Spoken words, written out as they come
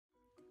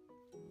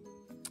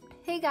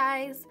Hey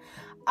guys,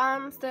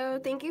 so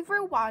thank you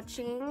for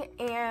watching,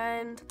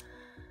 and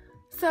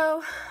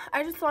so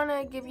I just want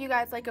to give you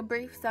guys like a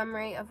brief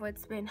summary of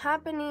what's been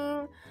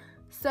happening.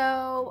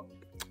 So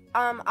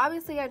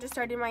obviously I just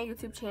started my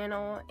YouTube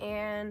channel,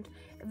 and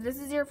if this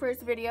is your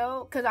first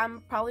video, because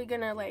I'm probably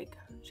gonna like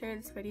share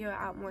this video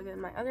out more than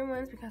my other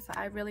ones because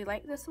I really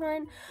like this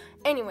one.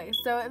 Anyway,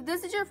 so if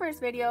this is your first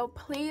video,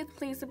 please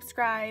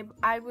subscribe.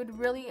 I would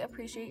really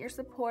appreciate your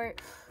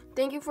support.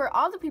 Thank you for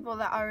all the people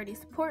that already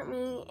support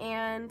me,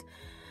 and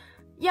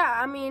yeah,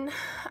 I mean,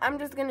 I'm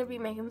just gonna be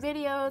making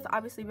videos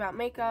obviously about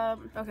makeup.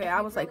 Okay, I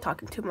was like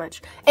talking too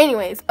much.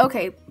 Anyways,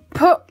 okay,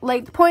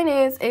 the point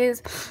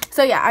is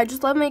so yeah, I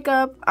just love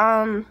makeup.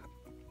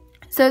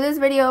 So this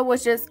video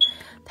was just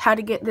how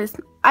to get this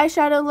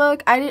eyeshadow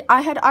look.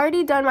 I had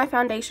already done my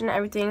foundation and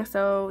everything,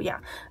 so yeah,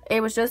 it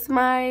was just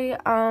my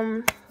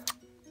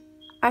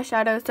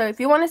eyeshadow. So if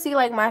you want to see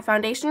like my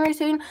foundation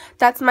routine,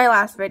 that's my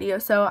last video,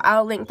 so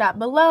I'll link that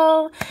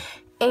below.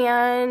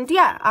 And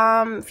yeah,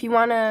 if you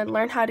want to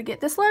learn how to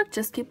get this look,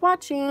 just keep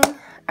watching.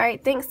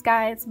 Alright, thanks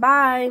guys,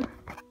 bye.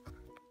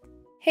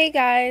 Hey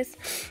guys,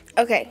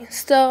 okay,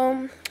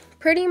 so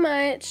pretty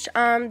much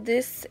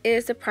this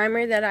is the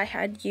primer that I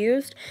had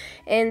used,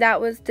 and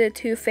that was the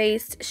Too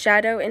Faced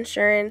Shadow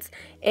Insurance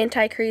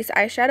Anti-Crease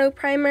Eyeshadow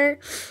Primer.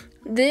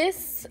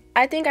 This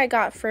I think I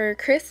got for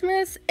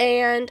Christmas,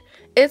 and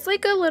it's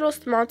like a little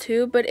small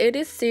tube, but it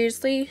is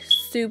seriously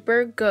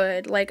super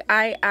good. Like,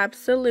 I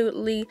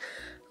absolutely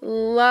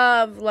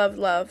love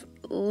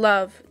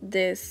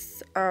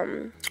this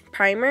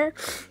primer.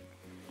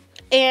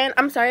 And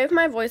I'm sorry if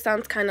my voice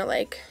sounds kind of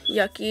like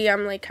yucky,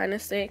 I'm like kind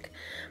of sick,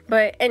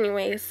 but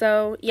anyway,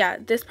 so yeah,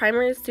 this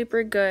primer is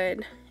super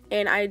good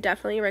and I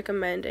definitely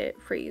recommend it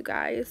for you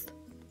guys.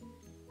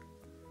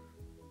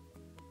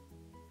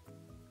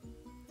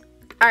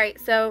 Alright,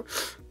 so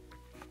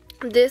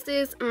this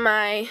is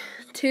my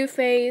Too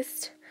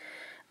Faced,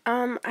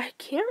 I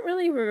can't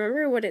really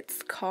remember what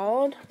it's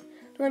called.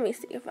 Let me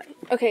see if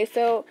okay,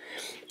 so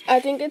I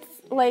think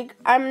it's like,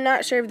 I'm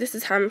not sure if this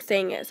is how I'm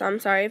saying it, so I'm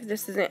sorry if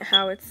this isn't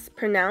how it's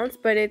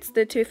pronounced, but it's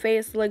the Too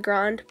Faced Le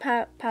Grand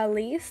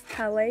Palais.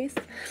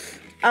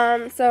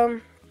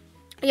 So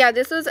yeah,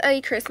 this was a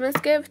Christmas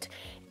gift,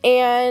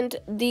 and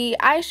the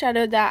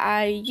eyeshadow that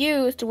I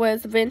used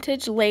was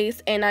Vintage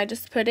Lace, and I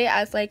just put it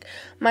as like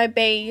my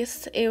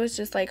base. It was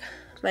just like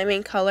my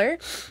main color.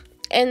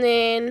 And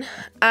then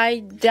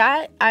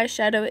that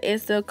eyeshadow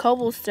is the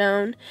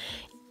Cobblestone,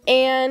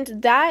 and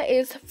that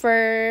is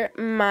for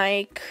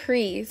my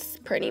crease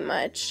pretty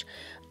much.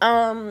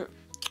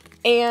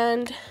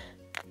 And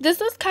this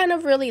was kind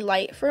of really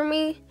light for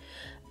me.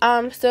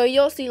 So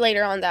you'll see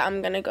later on that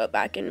I'm gonna go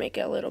back and make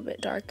it a little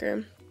bit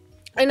darker.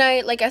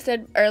 And like I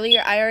said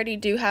earlier, I already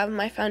do have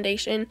my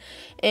foundation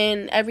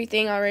and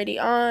everything already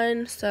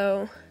on,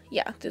 so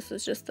yeah, this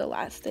was just the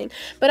last thing.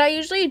 But I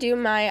usually do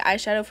my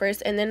eyeshadow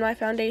first and then my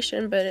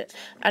foundation, but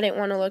I didn't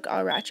want to look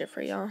all ratchet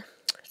for y'all,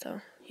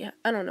 so yeah,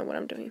 I don't know what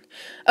I'm doing.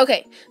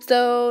 Okay,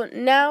 so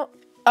now,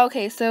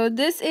 okay, so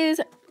this is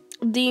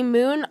the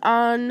Moon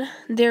on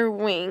Their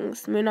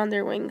Wings. Moon on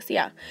Their Wings,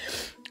 yeah.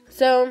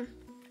 So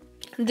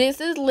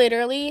this is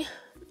literally,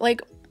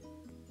 like,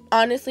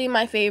 honestly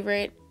my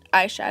favorite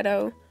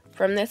eyeshadow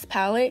from this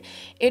palette.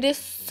 It is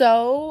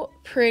so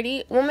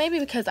pretty. Well, maybe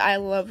because I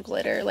love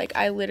glitter. Like,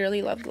 I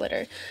literally love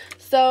glitter.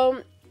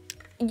 So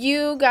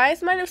you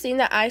guys might have seen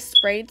that I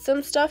sprayed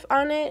some stuff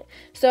on it.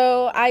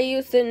 So I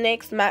used the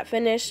NYX Matte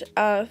Finish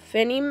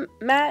Finny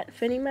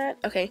Matte.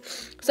 Okay,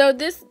 so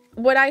this,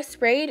 what I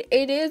sprayed,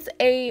 it is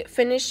a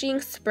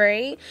finishing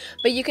spray,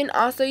 but you can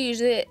also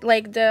use it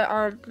like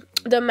the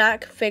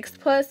MAC Fix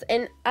Plus,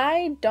 and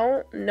I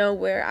don't know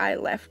where I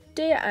left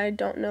it. I really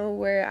don't know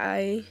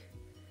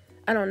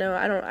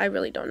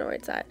where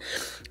it's at.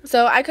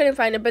 So I couldn't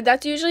find it, but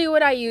that's usually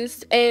what I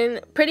used,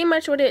 and pretty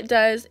much what it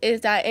does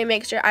is that it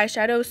makes your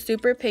eyeshadow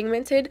super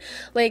pigmented.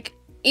 Like,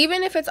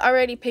 even if it's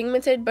already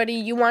pigmented, but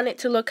you want it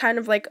to look kind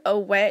of like a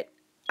wet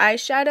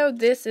eyeshadow,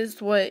 this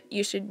is what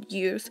you should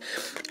use.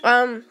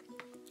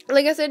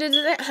 Like I said, it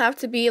doesn't have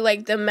to be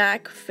like the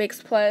MAC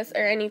Fix Plus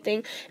or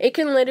anything. It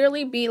can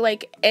literally be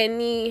like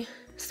any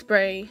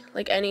spray,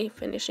 like any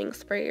finishing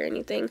spray or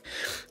anything.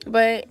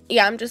 But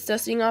yeah, I'm just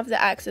dusting off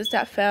the excess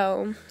that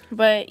fell.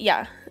 But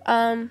yeah,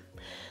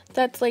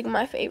 that's like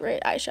my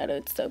favorite eyeshadow.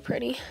 It's so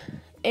pretty.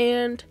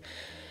 And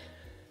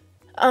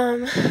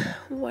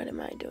what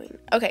am I doing?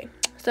 Okay,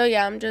 so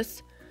yeah, I'm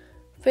just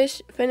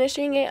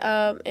finishing it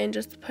up and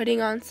just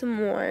putting on some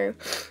more.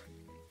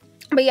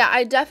 But yeah,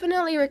 I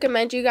definitely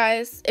recommend you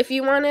guys, if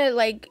you want to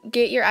like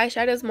get your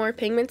eyeshadows more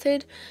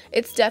pigmented,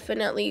 it's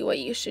definitely what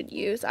you should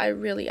use. I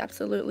really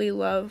absolutely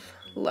love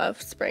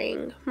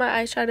spraying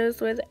my eyeshadows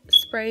with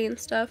spray and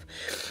stuff.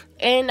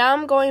 And now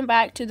I'm going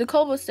back to the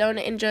Cobblestone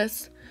and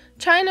just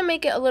trying to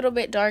make it a little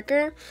bit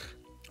darker.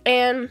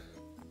 And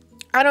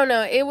I don't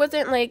know, it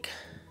wasn't like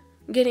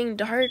getting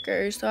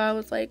darker, so I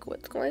was like,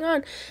 what's going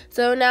on?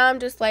 So now I'm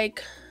just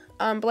like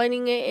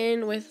blending it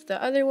in with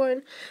the other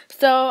one.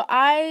 So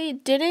I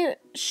didn't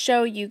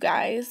show you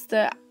guys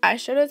the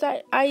eyeshadows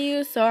that I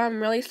used, so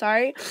I'm really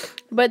sorry.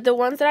 But the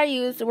ones that I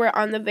used were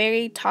on the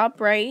very top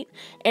right,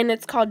 and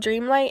it's called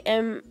Dreamlight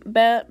and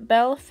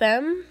Belle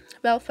Femme.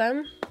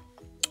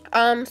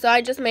 So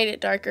I just made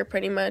it darker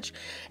pretty much.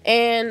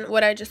 And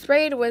what I just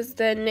sprayed was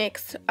the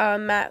NYX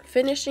matte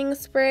finishing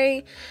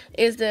spray.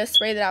 Is the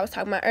spray that I was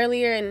talking about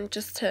earlier, and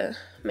just to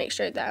make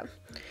sure that,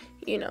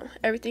 you know,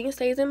 everything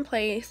stays in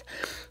place.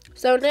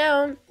 So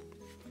now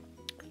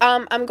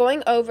I'm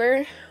going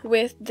over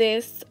with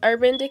this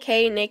Urban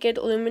Decay Naked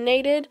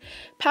Illuminated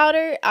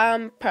powder.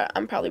 I'm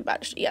probably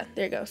about to, yeah,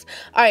 there it goes.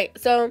 Alright,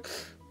 so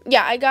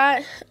yeah, I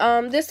got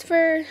this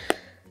for,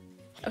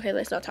 okay,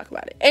 let's not talk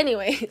about it.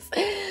 Anyways,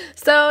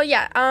 so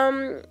yeah,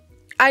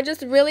 I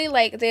just really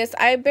like this.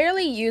 I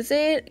barely use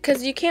it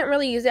because you can't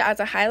really use it as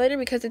a highlighter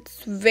because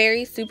it's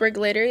very super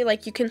glittery.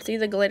 Like, you can see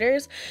the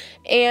glitters.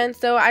 And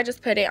so I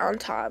just put it on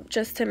top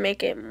just to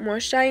make it more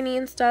shiny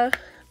and stuff.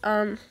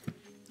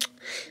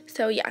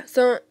 So yeah,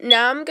 so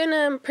now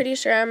I'm pretty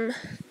sure I'm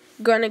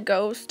gonna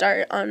go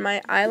start on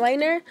my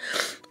eyeliner.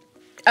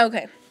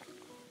 Okay.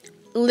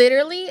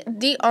 Literally,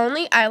 the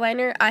only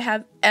eyeliner I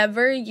have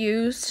ever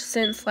used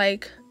since,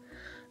 like,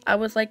 I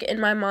was, like, in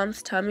my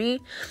mom's tummy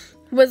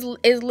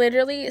is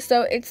literally,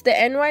 so it's the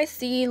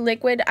NYC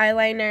liquid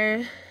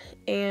eyeliner,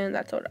 and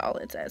that's what all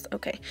it says.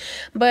 Okay.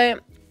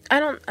 But I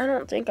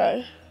don't think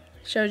I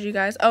showed you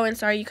guys. Oh, and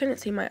sorry, you couldn't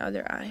see my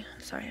other eye.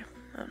 Sorry.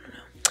 I don't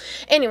know.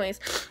 Anyways,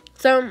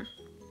 so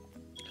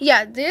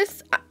yeah,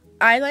 this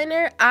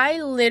eyeliner,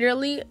 I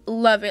literally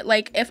love it.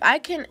 Like, if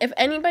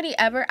anybody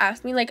ever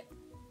asks me, like,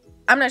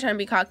 I'm not trying to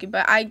be cocky,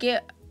 but I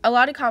get a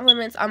lot of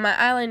compliments on my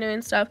eyeliner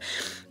and stuff,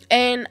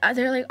 and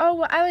they're like, oh,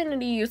 what eyeliner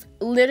do you use?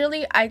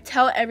 Literally, I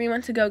tell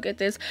everyone to go get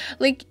this.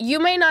 Like, you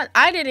may not,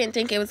 I didn't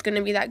think it was going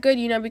to be that good,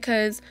 you know,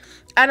 because,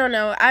 I don't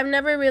know, I've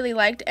never really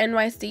liked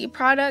NYC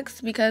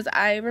products, because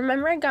I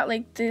remember I got,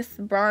 like, this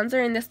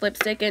bronzer and this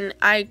lipstick, and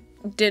I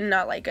did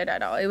not like it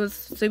at all. It was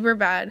super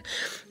bad.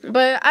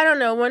 But I don't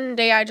know, one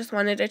day I just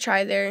wanted to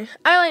try their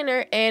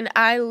eyeliner, and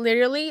I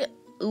literally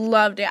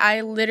loved it.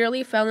 I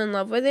literally fell in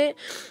love with it,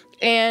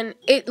 and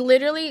it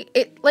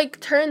like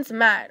turns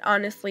matte,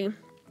 honestly,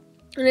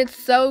 and it's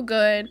so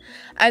good.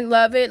 I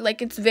love it.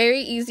 Like, it's very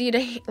easy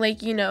to,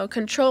 like, you know,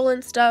 control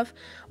and stuff.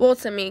 Well,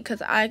 to me,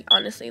 because I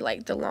honestly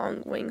like the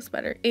long wings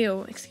better.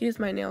 Ew, excuse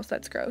my nails,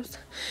 that's gross.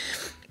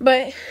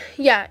 But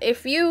yeah,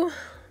 if you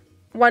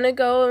want to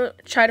go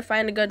try to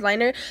find a good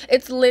liner,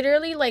 it's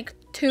literally like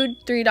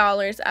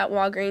 $2-3 at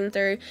Walgreens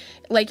or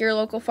like your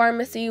local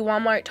pharmacy,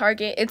 Walmart,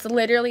 Target. It's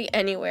literally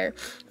anywhere.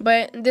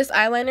 But this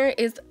eyeliner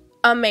is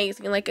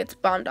amazing. Like, it's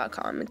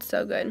bomb.com. It's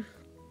so good.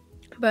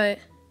 But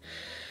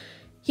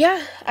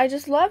yeah, I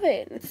just love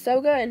it. It's so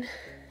good.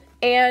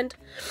 And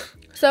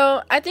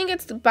so I think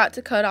it's about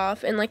to cut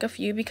off in like a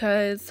few,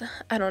 because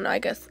I don't know, I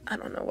guess I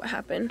don't know what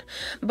happened.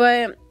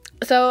 But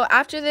so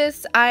after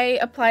this, I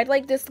applied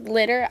like this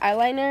glitter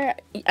eyeliner.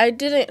 I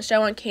didn't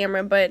show on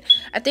camera, but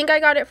I think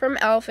I got it from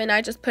e.l.f. and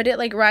I just put it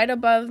like right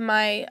above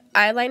my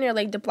eyeliner,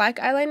 like the black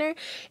eyeliner,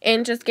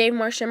 and just gave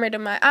more shimmer to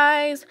my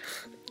eyes.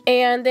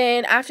 And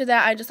then after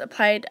that, I just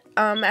applied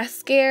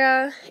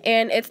mascara,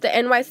 and it's the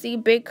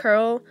NYC Big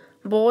Curl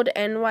Bold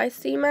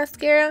NYC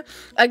mascara.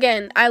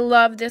 Again, I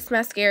love this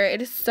mascara.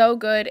 It is so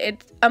good.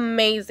 It's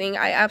amazing.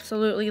 I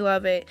absolutely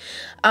love it.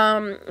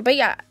 But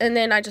yeah, and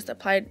then I just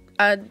applied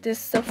this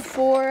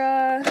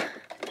Sephora,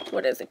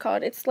 what is it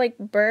called? It's like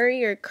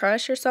Berry or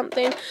Crush or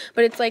something,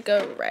 but it's like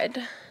a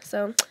red.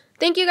 So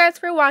thank you guys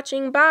for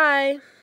watching. Bye.